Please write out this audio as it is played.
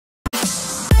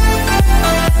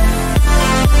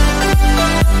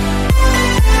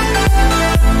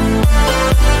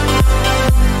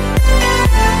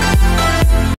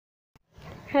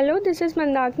this is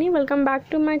Mandakini. Welcome back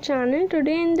to my channel.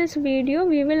 Today in this video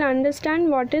we will understand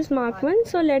what is MARK-1.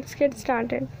 So let's get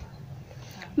started.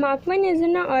 MARK-1 is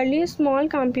an early small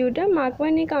computer.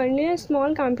 MARK-1 एक early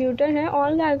small computer है.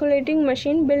 All calculating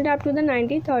machine built up to the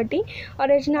 1930.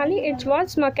 Originally it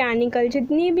was mechanical.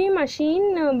 जितनी भी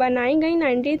machine बनाई गई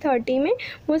 1930 में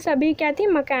वो सभी क्या थी,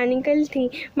 mechanical थी.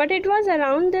 But it was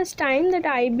around this time that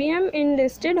IBM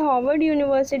enlisted Harvard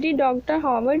University Dr.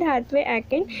 Howard Hathaway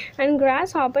Aiken and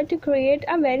Grasshopper to create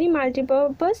a very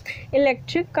multipurpose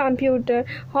electric computer.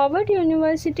 Harvard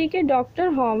University के Dr.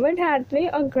 Howard Hathaway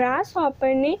और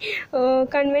Grasshopper ने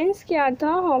convince किया था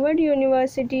Harvard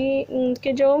university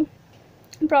के जो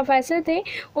professor थे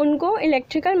उनको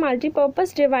electrical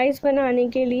multipurpose device बनाने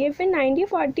के लिए. फिर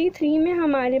 1943 में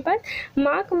हमारे पास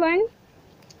मार्क-1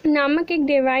 नामक एक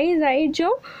डिवाइस आई जो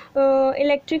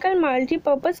इलेक्ट्रिकल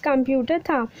मल्टीपर्पज़ कंप्यूटर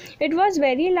था. इट वाज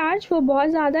वेरी लार्ज, वो बहुत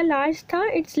ज़्यादा लार्ज था.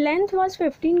 Its length was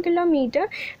 15 kilometre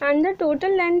and the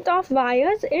total length of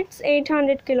wires it's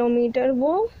 800 kilometre.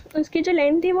 वो उसकी जो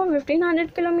लेंथ थी वो 1500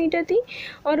 किलोमीटर थी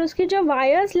और उसकी जो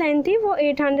वायर्स लेंथ थी वो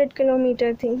 800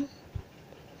 किलोमीटर थी.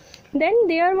 Then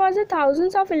there was a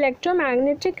thousands of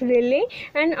electromagnetic relay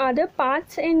and other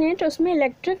parts in it. उसमें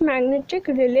electric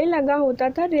magnetic relay लगा होता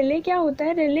था. relay क्या होता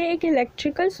है? relay एक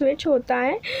electrical switch होता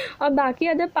है और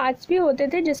बाकी other parts भी होते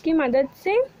थे जिसकी मदद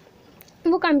से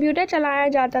वो कंप्यूटर चलाया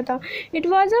जाता था. It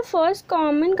was a first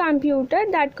common computer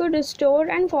that could store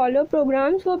and follow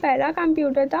programmes. वो पहला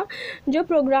कंप्यूटर था जो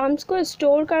प्रोग्राम्स को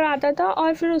स्टोर कराता था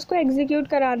और फिर उसको एग्जीक्यूट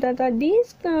कराता था.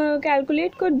 These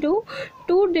calculate could do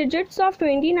 2 digits of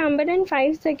 20 number in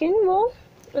 5 second. वो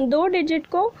दो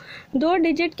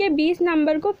डिजिट के 20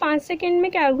 नंबर को 5 सेकेंड में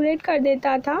कैलकुलेट कर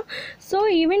देता था. So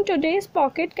even today's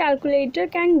pocket calculator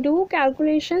can do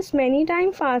calculations many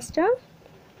time faster.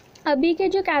 अभी के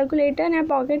जो कैलकुलेटर हैं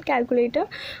पॉकेट कैलकुलेटर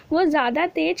वो ज़्यादा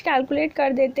तेज़ कैलकुलेट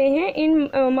कर देते हैं इन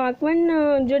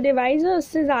मार्क-1 जो डिवाइस है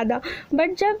उससे ज़्यादा.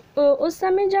 बट जब उस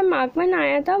समय जब मार्क-1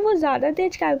 आया था वो ज़्यादा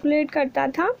तेज़ कैलकुलेट करता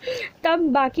था तब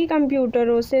बाकी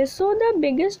कंप्यूटरों से. So the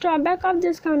biggest drawback of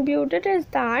this computer is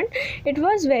that it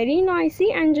was very noisy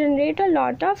and generate a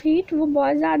lot of heat. वो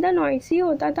बहुत ज़्यादा नॉइसी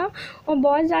होता था और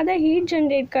बहुत ज़्यादा हीट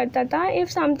जनरेट करता था. If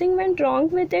something went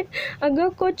wrong with it, अगर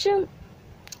कुछ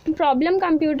प्रॉब्लम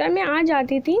कंप्यूटर में आ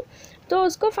जाती थी तो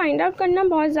उसको फाइंड आउट करना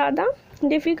बहुत ज़्यादा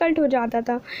डिफ़िकल्ट हो जाता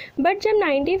था. बट जब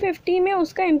 1950 में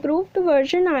उसका इम्प्रूव्ड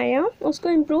वर्जन आया, उसको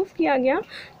इम्प्रूव किया गया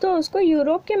तो उसको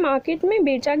यूरोप के मार्केट में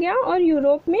बेचा गया और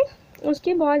यूरोप में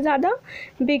उसकी बहुत ज़्यादा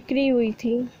बिक्री हुई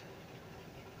थी.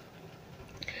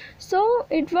 So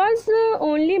it was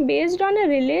only based on a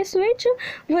relay switch.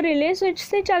 वो रिले स्विच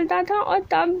से चलता था और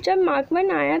तब जब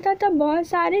मार्क-1 आया था तब बहुत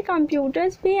सारे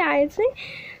कंप्यूटर्स भी आए थे.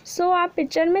 सो आप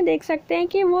पिक्चर में देख सकते हैं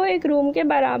कि वो एक रूम के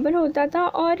बराबर होता था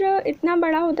और इतना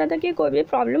बड़ा होता था कि कोई भी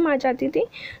प्रॉब्लम आ जाती थी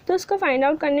तो उसको फाइंड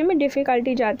आउट करने में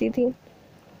डिफ़िकल्टी जाती थी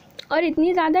और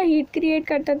इतनी ज़्यादा हीट क्रिएट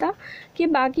करता था कि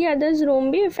बाकी अदर्स रूम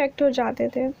भी इफ़ेक्ट हो जाते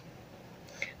थे.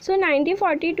 सो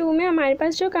 1942 में हमारे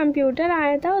पास जो कंप्यूटर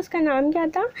आया था उसका नाम क्या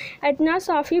था? Etna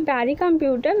Sophie berry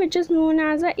computer which is known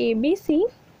as a ABC.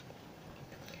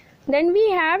 Then we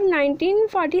have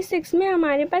 1946 में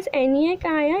हमारे पास ENIAC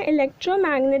आया,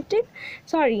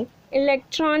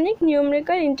 electronic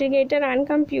numerical integrator and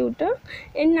computer.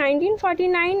 In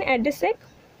 1949 EDISC,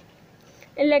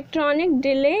 electronic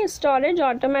delay storage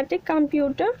automatic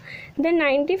computer. Then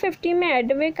 1950 में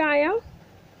EDVIC आया,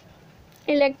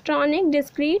 electronic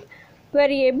discrete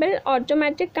variable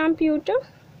automatic computer.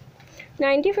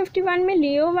 1951 में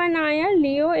लियो 1 आया,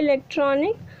 लियो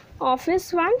electronic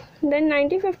office 1. Then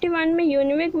 1951 में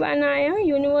यूनिविक 1 आया,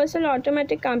 universal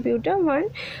automatic computer 1.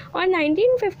 और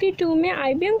 1952 में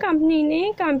IBM कंपनी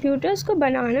ने कंप्यूटर्स को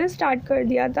बनाना स्टार्ट कर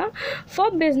दिया था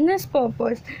फॉर बिजनेस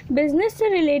पर्पस. बिजनेस से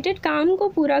रिलेटेड काम को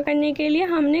पूरा करने के लिए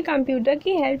हमने कंप्यूटर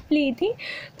की हेल्प ली थी.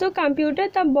 तो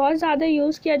कंप्यूटर तब बहुत ज़्यादा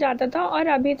यूज़ किया जाता था और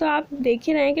अभी तो आप देख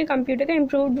ही रहे हैं कि कंप्यूटर का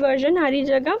इम्प्रूव्ड वर्जन हर ही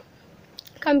जगह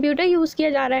कंप्यूटर यूज़ किया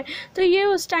जा रहा है. तो ये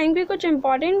उस टाइम के कुछ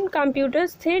इम्पॉर्टेंट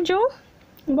कंप्यूटर्स थे जो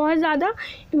बहुत ज़्यादा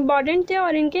इम्पॉर्टेंट थे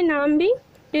और इनके नाम भी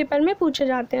पेपर में पूछे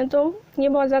जाते हैं, तो ये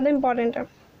बहुत ज़्यादा इम्पॉर्टेंट है.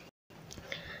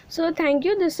 So thank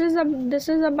you. This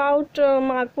is about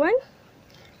मार्क-1.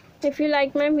 If you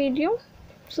like my video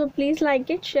so please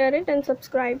like it, share it and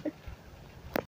subscribe it.